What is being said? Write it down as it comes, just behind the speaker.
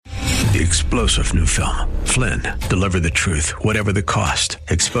The explosive new film, Flynn, deliver the truth, whatever the cost,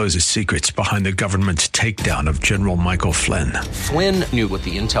 exposes secrets behind the government's takedown of General Michael Flynn. Flynn knew what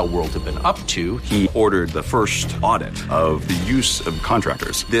the intel world had been up to. He ordered the first audit of the use of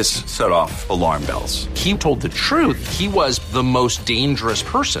contractors. This set off alarm bells. He told the truth. He was the most dangerous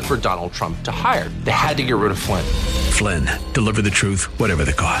person for Donald Trump to hire. They had to get rid of Flynn. Flynn, deliver the truth, whatever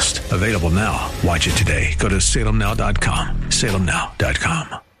the cost. Available now. Watch it today. Go to salemnow.com.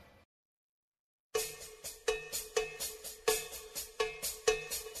 salemnow.com.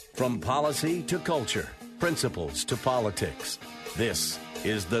 From policy to culture, principles to politics, this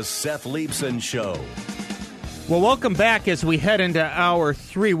is the Seth Leibson Show. Well, welcome back as we head into Hour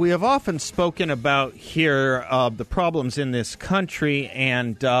 3. We have often spoken about here the problems in this country,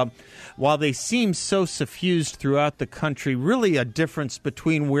 and while they seem so suffused throughout the country, really a difference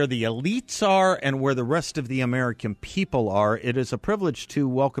between where the elites are and where the rest of the American people are. It is a privilege to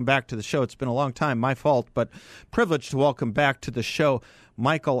welcome back to the show. It's been a long time, my fault, but privilege to welcome back to the show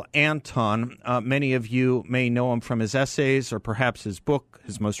Michael Anton. Many of you may know him from his essays or perhaps his book,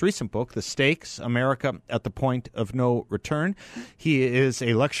 his most recent book, The Stakes, America at the Point of No Return. He is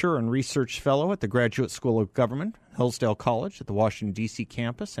a lecturer and research fellow at the Graduate School of Government, Hillsdale College at the Washington, D.C.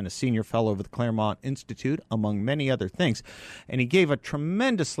 campus, and a senior fellow of the Claremont Institute, among many other things. And he gave a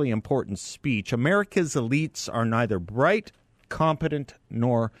tremendously important speech. America's elites are neither bright, competent,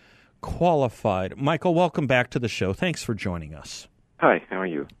 nor qualified. Michael, welcome back to the show. Thanks for joining us. Hi, how are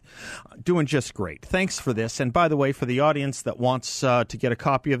you? Doing just great. Thanks for this. And by the way, for the audience that wants to get a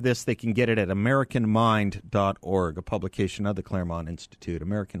copy of this, they can get it at AmericanMind.org, a publication of the Claremont Institute,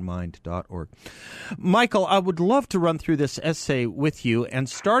 AmericanMind.org. Michael, I would love to run through this essay with you, and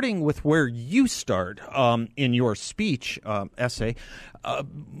starting with where you start in your speech essay,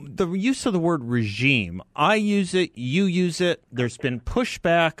 the use of the word regime. I use it, you use it. There's been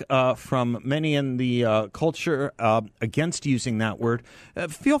pushback from many in the culture against using that word.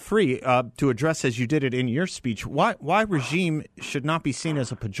 Feel free to address, as you did it in your speech, why regime should not be seen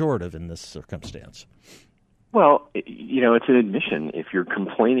as a pejorative in this circumstance. Well, it's an admission. If you're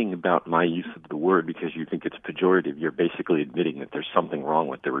complaining about my use of the word because you think it's pejorative, you're basically admitting that there's something wrong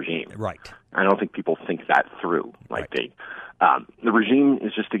with the regime. Right. I don't think people think that through. The regime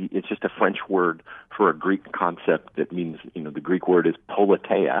is just a French word for a Greek concept that means, the Greek word is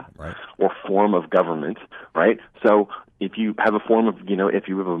politeia, right, or form of government, right? So if you have a form of, if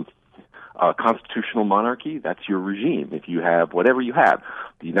you have a constitutional monarchy, that's your regime. If you have whatever you have,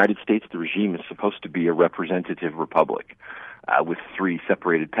 the United States, the regime is supposed to be a representative republic with three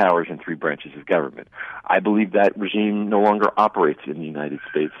separated powers and three branches of government. I believe that regime no longer operates in the United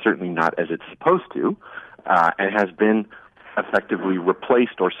States, certainly not as it's supposed to, and has been effectively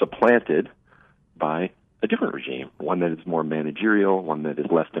replaced or supplanted by a different regime, one that is more managerial, one that is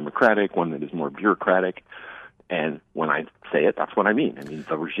less democratic, one that is more bureaucratic. And when I say it, that's what I mean. I mean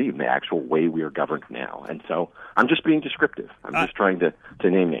the regime, the actual way we are governed now. And so I'm just being descriptive. I'm just trying to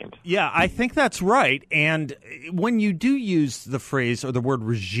name names. Yeah, I think that's right. And when you do use the phrase or the word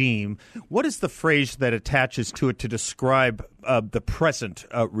regime, what is the phrase that attaches to it to describe the present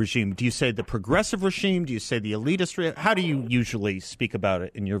regime? Do you say the progressive regime? Do you say the elitist regime? How do you usually speak about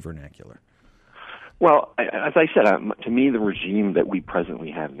it in your vernacular? Well, as I said, to me, the regime that we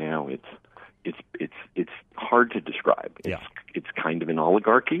presently have now, it's hard to describe. It's kind of an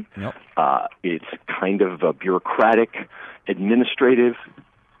oligarchy. Yep. It's kind of a bureaucratic, administrative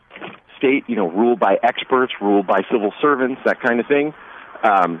state, ruled by experts, ruled by civil servants, that kind of thing.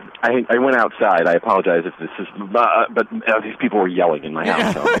 I went outside. I apologize if this is, but these people were yelling in my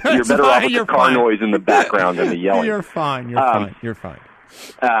house. So you're better off with the car noise in the background than the yelling. You're fine. You're fine.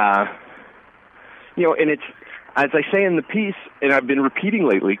 And it's, as I say in the piece, and I've been repeating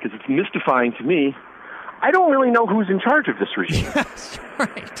lately because it's mystifying to me, I don't really know who's in charge of this regime. Yes,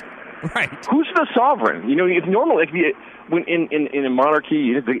 right. Who's the sovereign? It's normal. When in a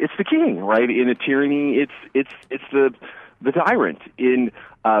monarchy, it's the king, right? In a tyranny, it's the tyrant. In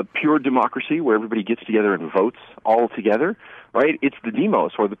pure democracy, where everybody gets together and votes all together, right? It's the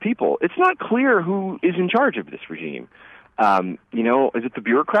demos or the people. It's not clear who is in charge of this regime. Is it the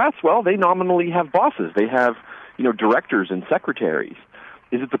bureaucrats? Well, they nominally have bosses. They have, directors and secretaries.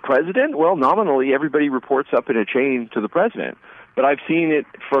 Is it the president? Well, nominally, everybody reports up in a chain to the president. But I've seen it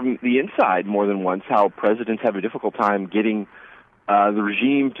from the inside more than once, how presidents have a difficult time getting the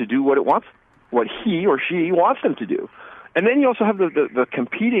regime to do what it wants, what he or she wants them to do. And then you also have the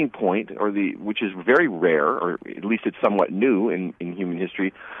competing point, which is very rare, or at least it's somewhat new in human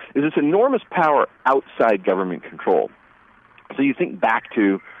history, is this enormous power outside government control. So you think back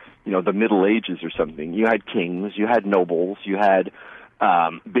to, the Middle Ages or something. You had kings, you had nobles, you had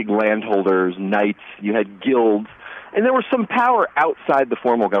big landholders, knights, you had guilds, and there was some power outside the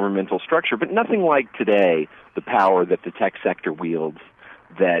formal governmental structure, but nothing like today, the power that the tech sector wields,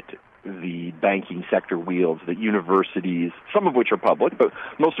 that the banking sector wields, that universities, some of which are public, but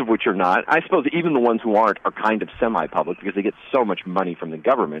most of which are not. I suppose even the ones who aren't are kind of semi-public because they get so much money from the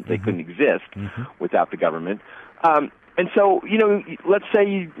government. They couldn't exist without the government. And so, let's say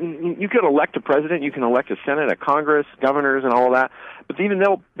you could elect a president, you can elect a Senate, a Congress, governors, and all of that, but even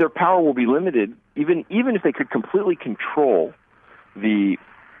though their power will be limited, even if they could completely control the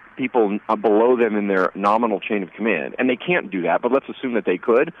people below them in their nominal chain of command, and they can't do that, but let's assume that they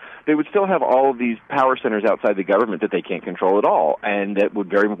could, they would still have all of these power centers outside the government that they can't control at all, and that would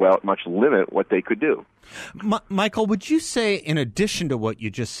very much limit what they could do. Michael, would you say, in addition to what you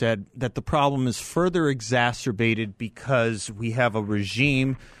just said, that the problem is further exacerbated because we have a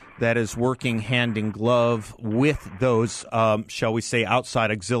regime that is working hand in glove with those, shall we say, outside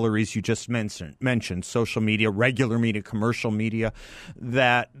auxiliaries you just mentioned, social media, regular media, commercial media,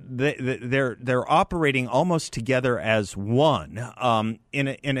 that they're operating almost together as one in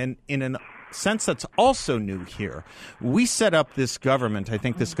a sense that's also new here. We set up this government. I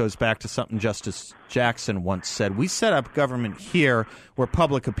think this goes back to something Justice Jackson once said. We set up government here where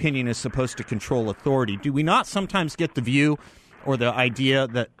public opinion is supposed to control authority. Do we not sometimes get the view or the idea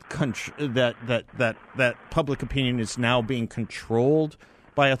that that public opinion is now being controlled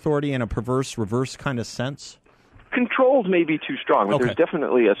by authority in a perverse, reverse kind of sense? Controlled may be too strong, but there's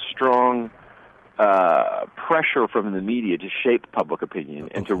definitely a strong pressure from the media to shape public opinion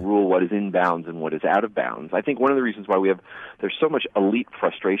and to rule what is in bounds and what is out of bounds. I think one of the reasons why there's so much elite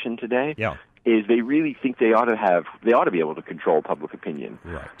frustration today is they really think they ought to be able to control public opinion.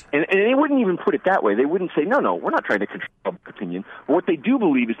 Right. And they wouldn't even put it that way. They wouldn't say, no, we're not trying to control public opinion. But what they do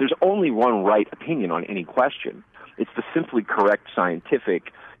believe is there's only one right opinion on any question. It's the simply correct,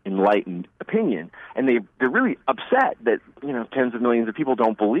 scientific, enlightened opinion. And they're really upset that, tens of millions of people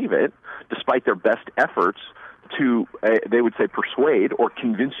don't believe it, despite their best efforts to, they would say, persuade or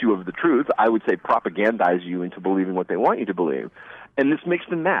convince you of the truth. I would say propagandize you into believing what they want you to believe. And this makes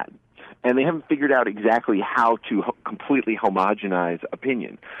them mad. And they haven't figured out exactly how to completely homogenize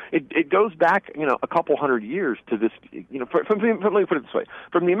opinion. It goes back, a couple hundred years to this, let me put it this way.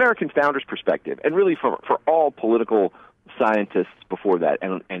 From the American founders' perspective, and really for all political scientists before that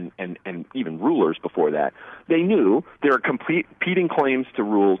and even rulers before that, they knew there are competing claims to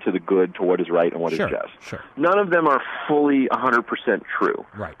rule to the good, to what is right and what is just. Sure. None of them are fully 100% true.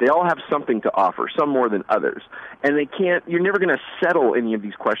 Right. They all have something to offer, some more than others. And you're never going to settle any of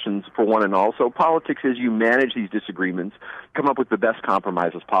these questions for one and all. So politics is you manage these disagreements, come up with the best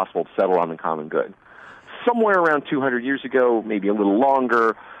compromises possible to settle on the common good. Somewhere around 200 years ago, maybe a little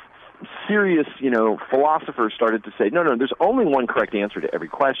longer, serious, philosophers started to say, no, there's only one correct answer to every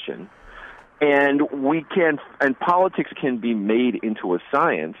question, and politics can be made into a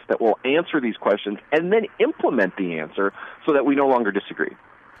science that will answer these questions and then implement the answer so that we no longer disagree.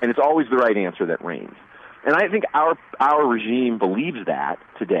 And it's always the right answer that reigns. And I think our regime believes that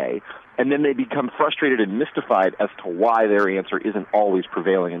today, and then they become frustrated and mystified as to why their answer isn't always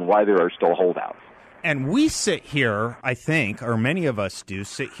prevailing and why there are still holdouts. And we sit here, I think, or many of us do,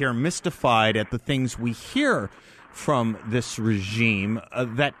 sit here mystified at the things we hear from this regime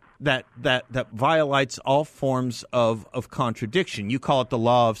that violates all forms of contradiction. You call it the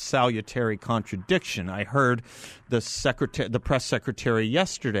law of salutary contradiction. I heard the press secretary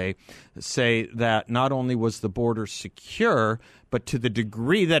yesterday say that not only was the border secure, but to the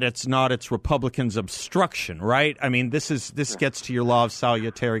degree that it's not, it's Republicans' obstruction, right? I mean, this gets to your law of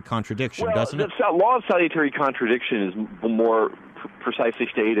salutary contradiction, doesn't it? The law of salutary contradiction is more precisely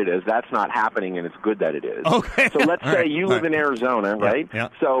stated as that's not happening, and it's good that it is. Okay. So let's say you live in Arizona, right? Yeah.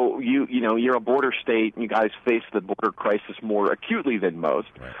 So you're a border state, and you guys face the border crisis more acutely than most.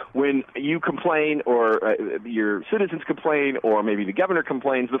 Right. When you complain, or your citizens complain, or maybe the governor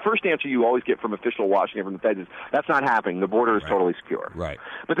complains, the first answer you always get from official Washington, from the feds, is that's not happening. The border is totally secure. Right.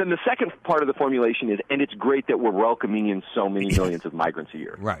 But then the second part of the formulation is, and it's great that we're welcoming in so many millions of migrants a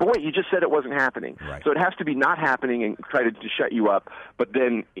year. Right. But wait, you just said it wasn't happening. Right. So it has to be not happening and try to shut you up. But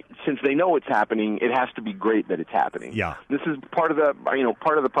then, since they know it's happening, it has to be great that it's happening. Yeah. This is part of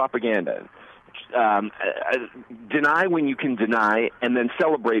the propaganda. Deny when you can deny, and then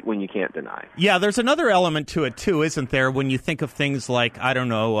celebrate when you can't deny. Yeah, there's another element to it, too, isn't there? When you think of things like, I don't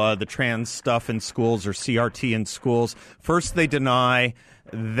know, the trans stuff in schools or CRT in schools, first they deny,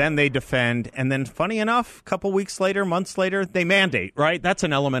 then they defend, and then, funny enough, a couple weeks later, months later, they mandate, right? That's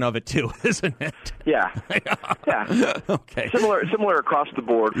an element of it, too, isn't it? Yeah. Yeah. Okay. Similar across the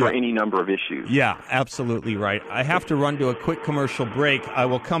board for any number of issues. Yeah, absolutely right. I have to run to a quick commercial break. I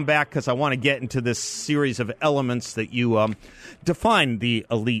will come back because I want to get into this series of elements that you define the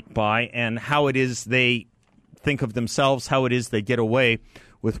elite by and how it is they think of themselves, how it is they get away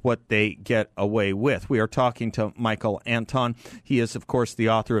with what they get away with. We are talking to Michael Anton. He is, of course, the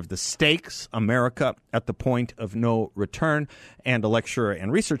author of The Stakes, America at the Point of No Return, and a lecturer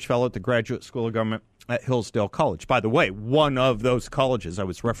and research fellow at the Graduate School of Government at Hillsdale College. By the way, one of those colleges, I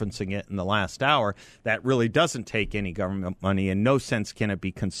was referencing it in the last hour, that really doesn't take any government money. In no sense can it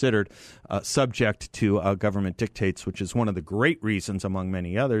be considered subject to government dictates, which is one of the great reasons, among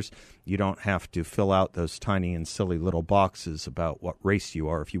many others, you don't have to fill out those tiny and silly little boxes about what race you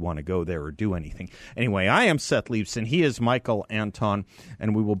are if you want to go there or do anything. Anyway, I am Seth Leibson. He is Michael Anton,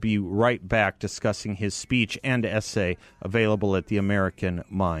 and we will be right back discussing his speech and essay available at The American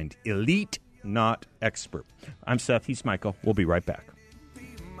Mind. Elite, not expert. I'm Seth. He's Michael. We'll be right back.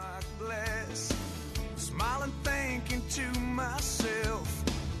 Smiling, thinking to myself,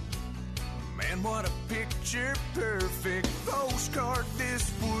 man, what a picture perfect postcard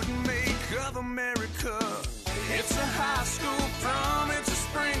this would make of America. It's a high school prom, it's a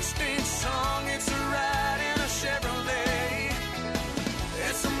Springsteen song, it's a ride in a Chevrolet.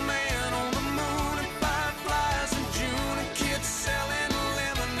 It's a man on the moon and fireflies in June and kids selling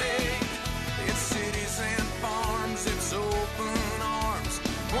lemonade. It's cities and farms, it's open arms,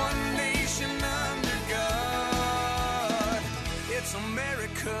 one nation under God. It's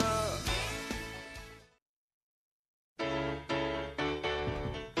America.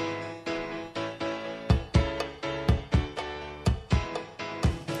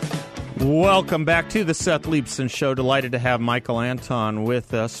 Welcome back to the Seth Leibson Show. Delighted to have Michael Anton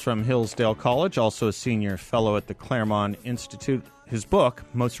with us from Hillsdale College, also a senior fellow at the Claremont Institute. His book,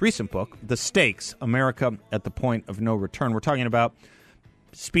 most recent book, The Stakes, America at the Point of No Return. We're talking about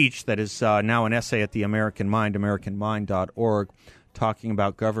speech that is now an essay at the American Mind, americanmind.org, talking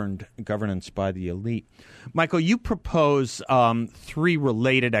about governance by the elite. Michael, you propose three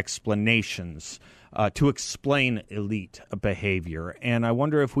related explanations to explain elite behavior, and I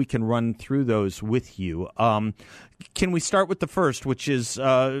wonder if we can run through those with you. Can we start with the first, which is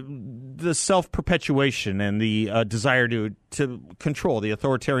the self-perpetuation and the desire to control, the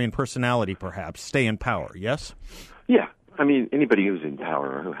authoritarian personality, perhaps, stay in power, yes? Yeah. I mean, anybody who's in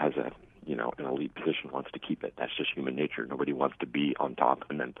power or who has an elite position wants to keep it. That's just human nature. Nobody wants to be on top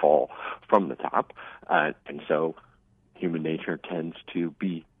and then fall from the top. And so human nature tends to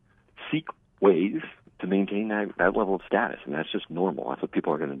seek ways to maintain that level of status, and that's just normal. That's what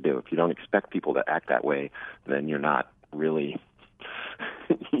people are going to do. If you don't expect people to act that way, then you're not really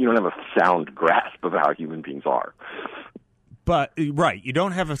you don't have a sound grasp of how human beings are. But right, you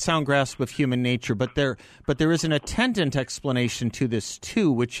don't have a sound grasp of human nature, but there is an attendant explanation to this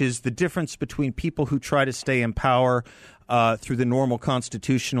too, which is the difference between people who try to stay in power through the normal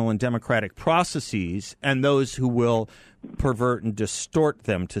constitutional and democratic processes and those who will pervert and distort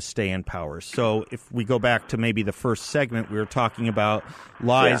them to stay in power. So if we go back to maybe the first segment, we were talking about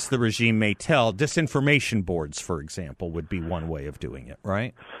lies the regime may tell. Disinformation boards, for example, would be one way of doing it,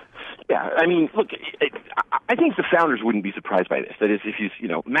 right? Yeah, I mean, look, I think the founders wouldn't be surprised by this. That is, if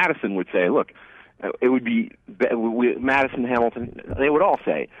Madison would say, look, it would be Madison, Hamilton, they would all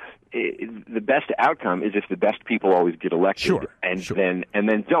say, the best outcome is if the best people always get elected, then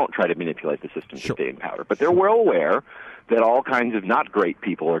don't try to manipulate the system to stay in power. But they're well aware that all kinds of not great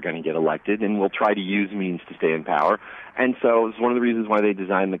people are going to get elected and will try to use means to stay in power. And so it's one of the reasons why they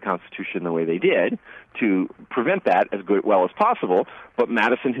designed the Constitution the way they did, to prevent that as well as possible. But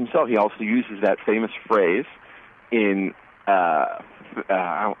Madison himself, he also uses that famous phrase in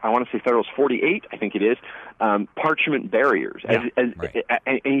I want to say Federalist 48, I think it is, parchment barriers. And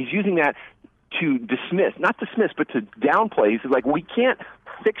he's using that to not dismiss, but to downplay. He's like, we can't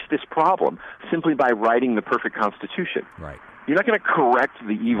fix this problem simply by writing the perfect Constitution. Right. You're not going to correct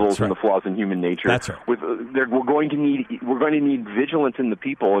the evils and the flaws in human nature. That's right. We're going to need vigilance in the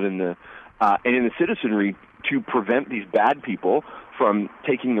people and in the citizenry to prevent these bad people from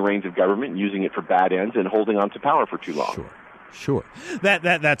taking the reins of government and using it for bad ends and holding on to power for too long. Sure.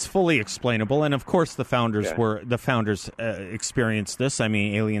 That's fully explainable, and of course the founders experienced this. I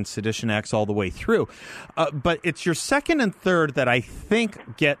mean, Alien Sedition Acts all the way through. But it's your second and third that I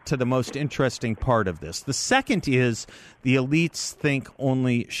think get to the most interesting part of this. The second is the elites think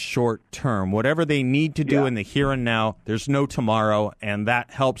only short term. Whatever they need to do in the here and now, there's no tomorrow, and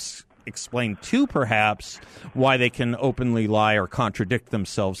that helps explain, too, perhaps, why they can openly lie or contradict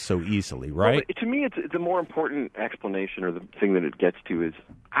themselves so easily, right? Well, to me, it's a more important explanation, or the thing that it gets to is,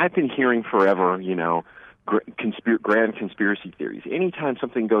 I've been hearing forever, grand conspiracy theories. Anytime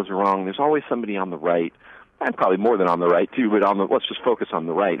something goes wrong, there's always somebody on the right, and probably more than on the right, too, but let's just focus on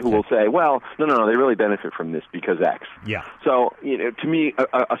the right, who will say, well, no, they really benefit from this because X. Yeah. So, to me,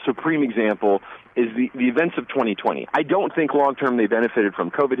 a supreme example is the events of 2020. I don't think long-term they benefited from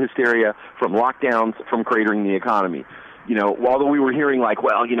COVID hysteria, from lockdowns, from cratering the economy. Although we were hearing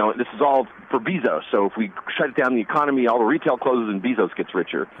this is all for Bezos, so if we shut down the economy, all the retail closes and Bezos gets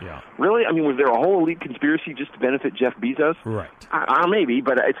richer. Yeah. Really? I mean, was there a whole elite conspiracy just to benefit Jeff Bezos? Right. Maybe,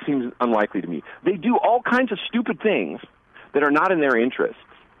 but it seems unlikely to me. They do all kinds of stupid things that are not in their interests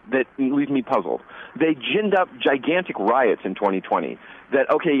that leave me puzzled. They ginned up gigantic riots in 2020 that,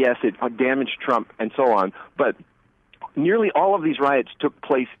 okay, yes, it damaged Trump and so on, but nearly all of these riots took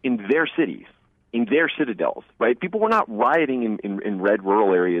place in their cities, in their citadels, right? People were not rioting in red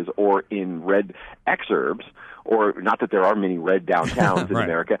rural areas or in red exurbs, or not that there are many red downtowns in right.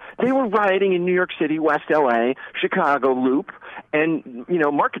 America. They were rioting in New York City, West L.A., Chicago Loop, and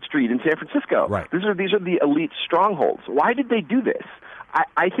Market Street in San Francisco. Right. These are the elite strongholds. Why did they do this?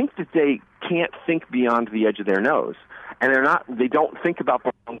 I think that they can't think beyond the edge of their nose, and they don't think about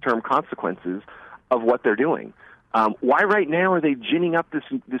the long-term consequences of what they're doing. Why right now are they ginning up this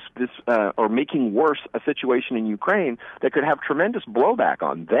or making worse a situation in Ukraine that could have tremendous blowback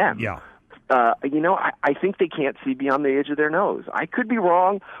on them? Yeah. I think they can't see beyond the edge of their nose. I could be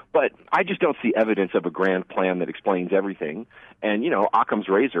wrong, but I just don't see evidence of a grand plan that explains everything. And Occam's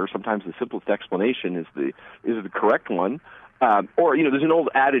razor, sometimes the simplest explanation is the correct one. Or there's an old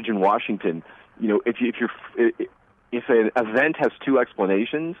adage in Washington. If an event has two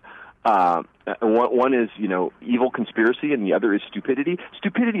explanations. One is, evil conspiracy, and the other is stupidity.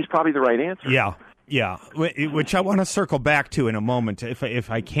 Stupidity is probably the right answer. Yeah, which I want to circle back to in a moment, if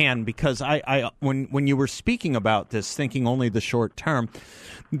I can, because when you were speaking about this, thinking only the short term,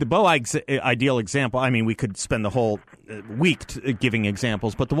 the ideal example. I mean, we could spend the whole week giving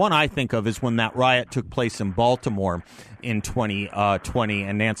examples, but the one I think of is when that riot took place in Baltimore in 2020,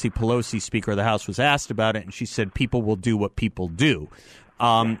 and Nancy Pelosi, Speaker of the House, was asked about it, and she said, "People will do what people do."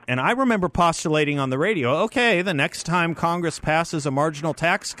 And I remember postulating on the radio, okay, the next time Congress passes a marginal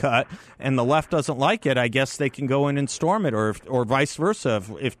tax cut and the left doesn't like it, I guess they can go in and storm it, or vice versa.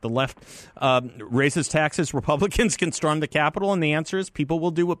 If the left raises taxes, Republicans can storm the Capitol, and the answer is people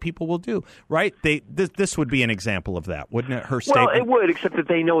will do what people will do, right? This would be an example of that, wouldn't it, her statement? Well, it would, except that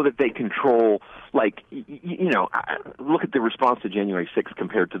they know that they control, look at the response to January 6th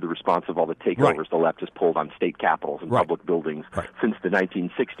compared to the response of all the takeovers the left has pulled on state capitals and public buildings since the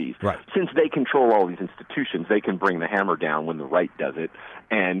 1960s. Right. Since they control all these institutions, they can bring the hammer down when the right does it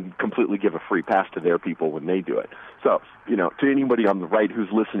and completely give a free pass to their people when they do it. So, to anybody on the right who's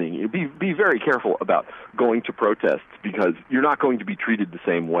listening, be very careful about going to protests, because you're not going to be treated the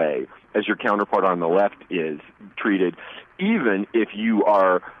same way as your counterpart on the left is treated, even if you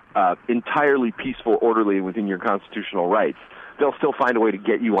are entirely peaceful, orderly, within your constitutional rights. They'll still find a way to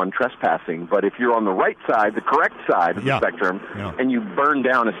get you on trespassing. But if you're on the right side, the correct side of the spectrum, and you burn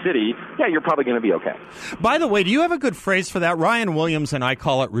down a city, you're probably going to be okay. By the way, do you have a good phrase for that? Ryan Williams and I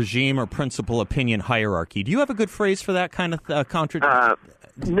call it regime or principal opinion hierarchy. Do you have a good phrase for that kind of contradiction?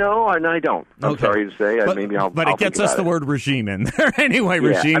 No, I don't. I'm sorry to say. But it gets us the word regime in there anyway.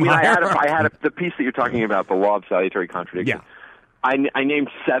 Regime. I had the piece that you're talking about, the law of salutary contradiction. Yeah. I named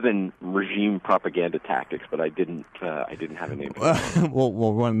 7 regime propaganda tactics, but I didn't have a name.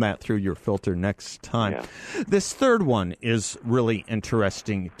 We'll run that through your filter next time. Yeah. This third one is really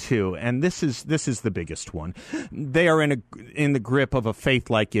interesting too, and this is the biggest one. They are in the grip of a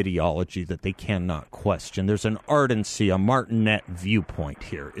faith-like ideology that they cannot question. There's an ardency, a Martinet viewpoint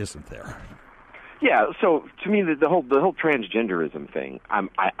here, isn't there? Yeah. So to me, the whole transgenderism thing,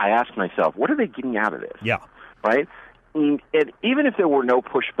 I ask myself, what are they getting out of this? Yeah. Right. And even if there were no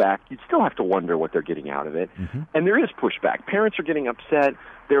pushback, you'd still have to wonder what they're getting out of it. Mm-hmm. And there is pushback. Parents are getting upset.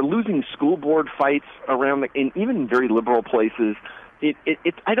 They're losing school board fights around, even in very liberal places.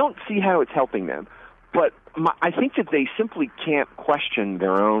 I don't see how it's helping them. But I think that they simply can't question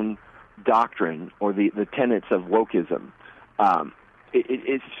their own doctrine or the tenets of wokeism.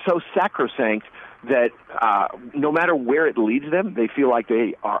 It's so sacrosanct that no matter where it leads them, they feel like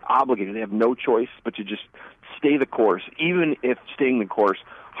they are obligated. They have no choice but to just stay the course, even if staying the course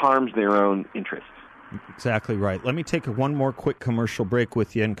harms their own interests. Exactly right. Let me take one more quick commercial break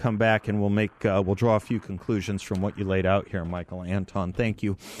with you and come back, and we'll draw a few conclusions from what you laid out here, Michael Anton. Thank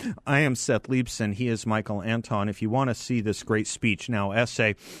you. I am Seth Leibson. He is Michael Anton. If you want to see this great speech, now essay,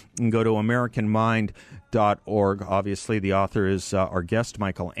 you can go to AmericanMind.org. Obviously, the author is our guest,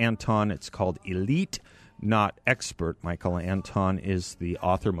 Michael Anton. It's called Elite, Not Expert. Michael Anton is the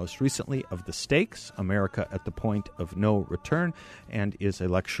author most recently of The Stakes, America at the Point of No Return, and is a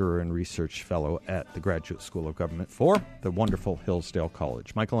lecturer and research fellow at the Graduate School of Government for the wonderful Hillsdale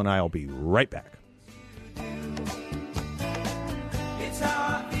College. Michael and I will be right back. It's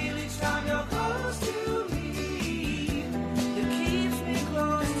how I feel each time you're close to me. It keeps me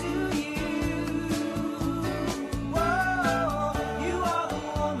close to you. Whoa, you are the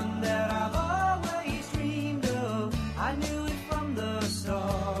woman that I've always dreamed of. I knew it from the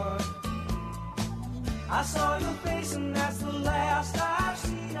start. I saw your face and that's the last I've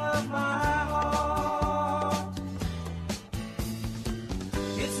seen of my heart.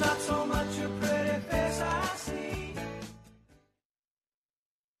 It's not so much your pretty face I see.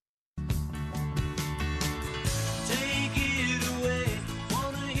 Take it away,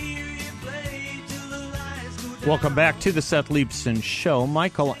 wanna hear you play till the lights go down. Welcome back to the Seth Leibson Show.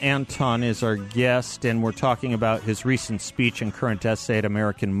 Michael Anton is our guest, and we're talking about his recent speech and current essay at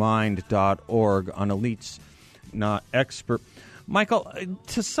AmericanMind.org on Elites Not Expert. Michael,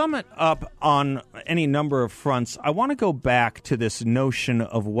 to sum it up on any number of fronts, I want to go back to this notion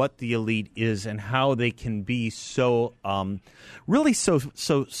of what the elite is and how they can be so really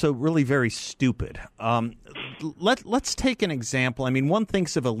very stupid. Let's take an example. I mean, one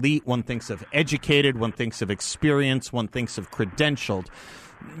thinks of elite, one thinks of educated, one thinks of experienced, one thinks of credentialed.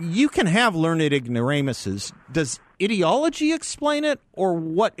 You can have learned ignoramuses. Does ideology explain it, or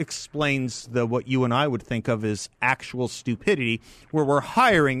what explains what you and I would think of as actual stupidity, where we're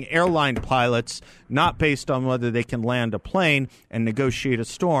hiring airline pilots not based on whether they can land a plane and negotiate a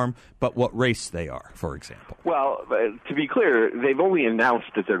storm, but what race they are, for example? Well, to be clear, they've only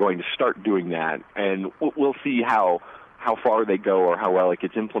announced that they're going to start doing that, and we'll see how far they go or how well it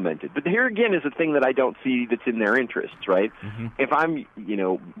gets implemented. But here again is a thing that I don't see that's in their interests, right? Mm-hmm. If I'm,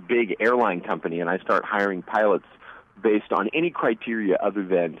 big airline company and I start hiring pilots based on any criteria other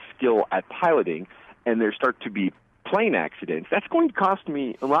than skill at piloting, and there start to be plane accidents, that's going to cost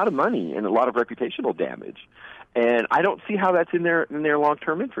me a lot of money and a lot of reputational damage. And I don't see how that's in their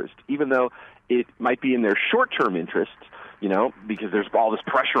long-term interest, even though it might be in their short-term interests, because there's all this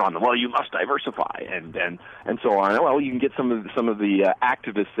pressure on them. Well, you must diversify and so on. Well, you can get some of the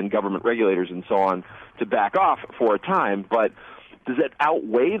activists and government regulators and so on to back off for a time, but does that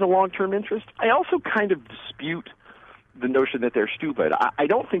outweigh the long-term interest? I also kind of dispute the notion that they're stupid. I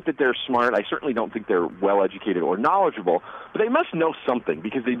don't think that they're smart. I certainly don't think they're well-educated or knowledgeable, but they must know something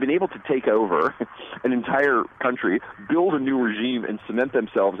because they've been able to take over an entire country, build a new regime, and cement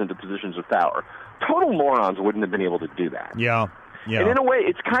themselves into positions of power. Total morons wouldn't have been able to do that. Yeah. And in a way,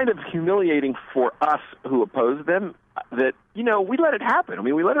 it's kind of humiliating for us who oppose them that, we let it happen. I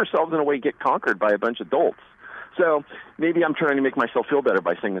mean, we let ourselves in a way get conquered by a bunch of dolts. So maybe I'm trying to make myself feel better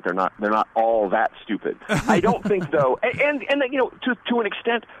by saying that they're not all that stupid. I don't think though, and to an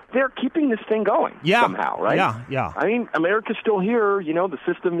extent they're keeping this thing going somehow, right? Yeah. I mean, America's still here. The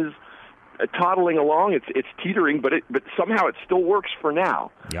system is toddling along. It's teetering, but somehow it still works for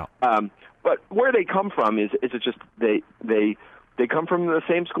now. Yeah. But where they come from is it just they come from the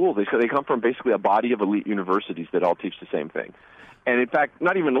same schools. They come from basically a body of elite universities that all teach the same thing. And in fact,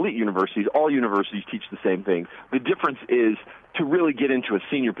 not even elite universities, all universities teach the same thing. The difference is to really get into a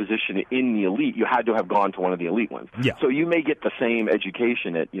senior position in the elite, you had to have gone to one of the elite ones. Yeah. So you may get the same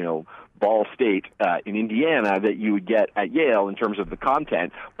education at, Ball State in Indiana that you would get at Yale in terms of the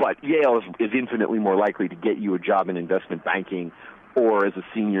content, but Yale is infinitely more likely to get you a job in investment banking or as a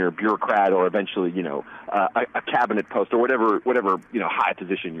senior bureaucrat, or eventually, a cabinet post, or whatever, high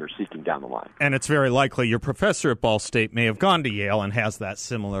position you're seeking down the line. And it's very likely your professor at Ball State may have gone to Yale and has that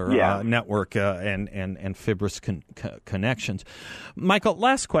similar network and fibrous connections. Michael,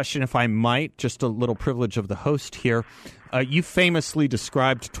 last question, if I might, just a little privilege of the host here. You famously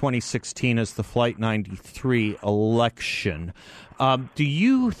described 2016 as the Flight 93 election. Do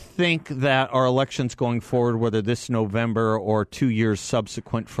you think that our elections going forward, whether this November or 2 years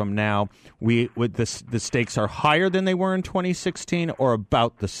subsequent from now, the stakes are higher than they were in 2016 or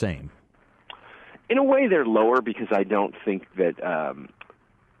about the same? In a way, they're lower because I don't think that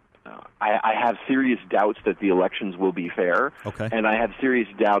I have serious doubts that the elections will be fair. Okay. And I have serious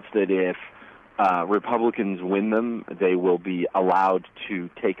doubts that if Republicans win them, they will be allowed to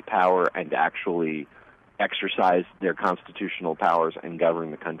take power and actually exercise their constitutional powers and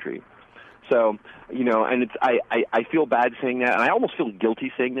govern the country. So, and I feel bad saying that, and I almost feel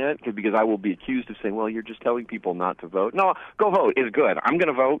guilty saying that because I will be accused of saying, well, you're just telling people not to vote. No, go vote is good. I'm going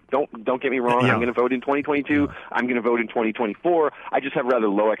to vote. Don't get me wrong. I'm going to vote in 2022. I'm going to vote in 2024. I just have rather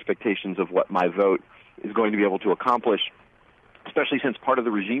low expectations of what my vote is going to be able to accomplish, especially since part of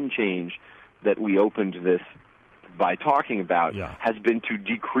the regime change that we opened this by talking about has been to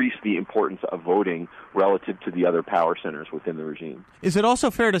decrease the importance of voting relative to the other power centers within the regime. Is it also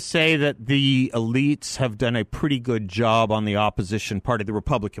fair to say that the elites have done a pretty good job on the opposition party, the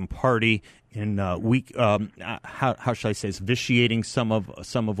Republican Party, in how shall I say, vitiating some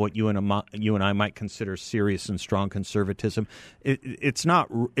of what you and I might consider serious and strong conservatism? It's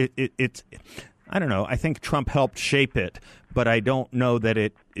not. It's. I don't know. I think Trump helped shape it, but I don't know that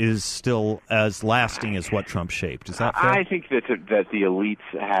it is still as lasting as what Trump shaped. Is that fair? I think that the elites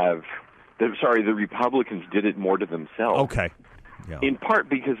have. The Republicans did it more to themselves. Okay. Yeah. In part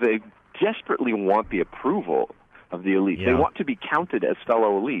because they desperately want the approval of the elites. Yeah. They want to be counted as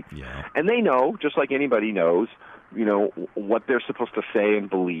fellow elites. Yeah. And they know, just like anybody knows, what they're supposed to say and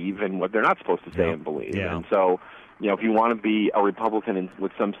believe and what they're not supposed to say and believe. Yeah. And so, if you want to be a Republican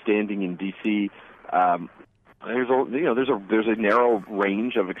with some standing in D.C., there's a narrow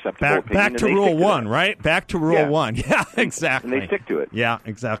range of acceptable opinion. Back to Rule 1, right? Back to Rule 1. Yeah, exactly. And they stick to it. Yeah,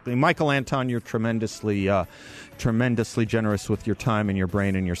 exactly. Michael Anton, you're tremendously generous with your time and your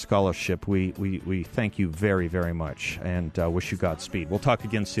brain and your scholarship. We thank you very, very much and wish you Godspeed. We'll talk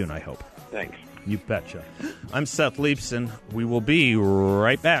again soon, I hope. Thanks. You betcha. I'm Seth Leibson. We will be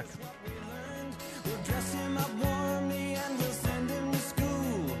right back.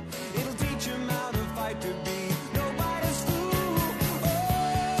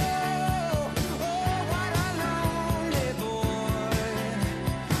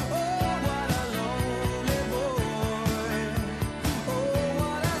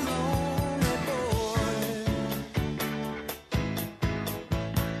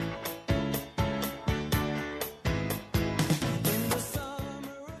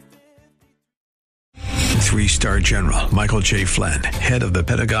 Three-star General Michael J. Flynn, head of the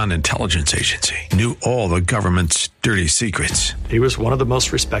Pentagon Intelligence Agency, knew all the government's dirty secrets. He was one of the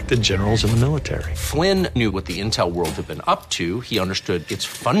most respected generals in the military. Flynn knew what the intel world had been up to. He understood its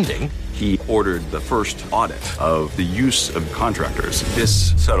funding. He ordered the first audit of the use of contractors.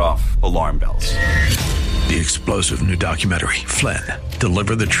 This set off alarm bells. The explosive new documentary, Flynn,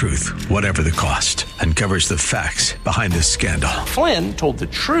 Deliver the Truth, Whatever the Cost, uncovers the facts behind this scandal. Flynn told the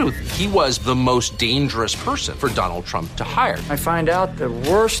truth. He was the most dangerous person for Donald Trump to hire. I find out the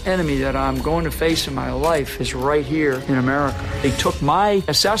worst enemy that I'm going to face in my life is right here in America. They took my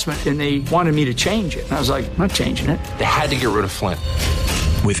assessment and they wanted me to change it. And I was like, I'm not changing it. They had to get rid of Flynn.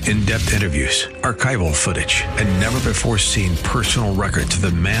 With in-depth interviews, archival footage, and never-before-seen personal records of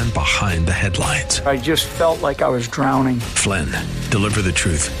the man behind the headlines. I just felt like I was drowning. Flynn, Deliver the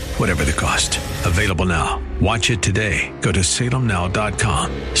Truth, Whatever the Cost. Available now. Watch it today. Go to salemnow.com.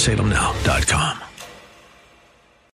 salemnow.com.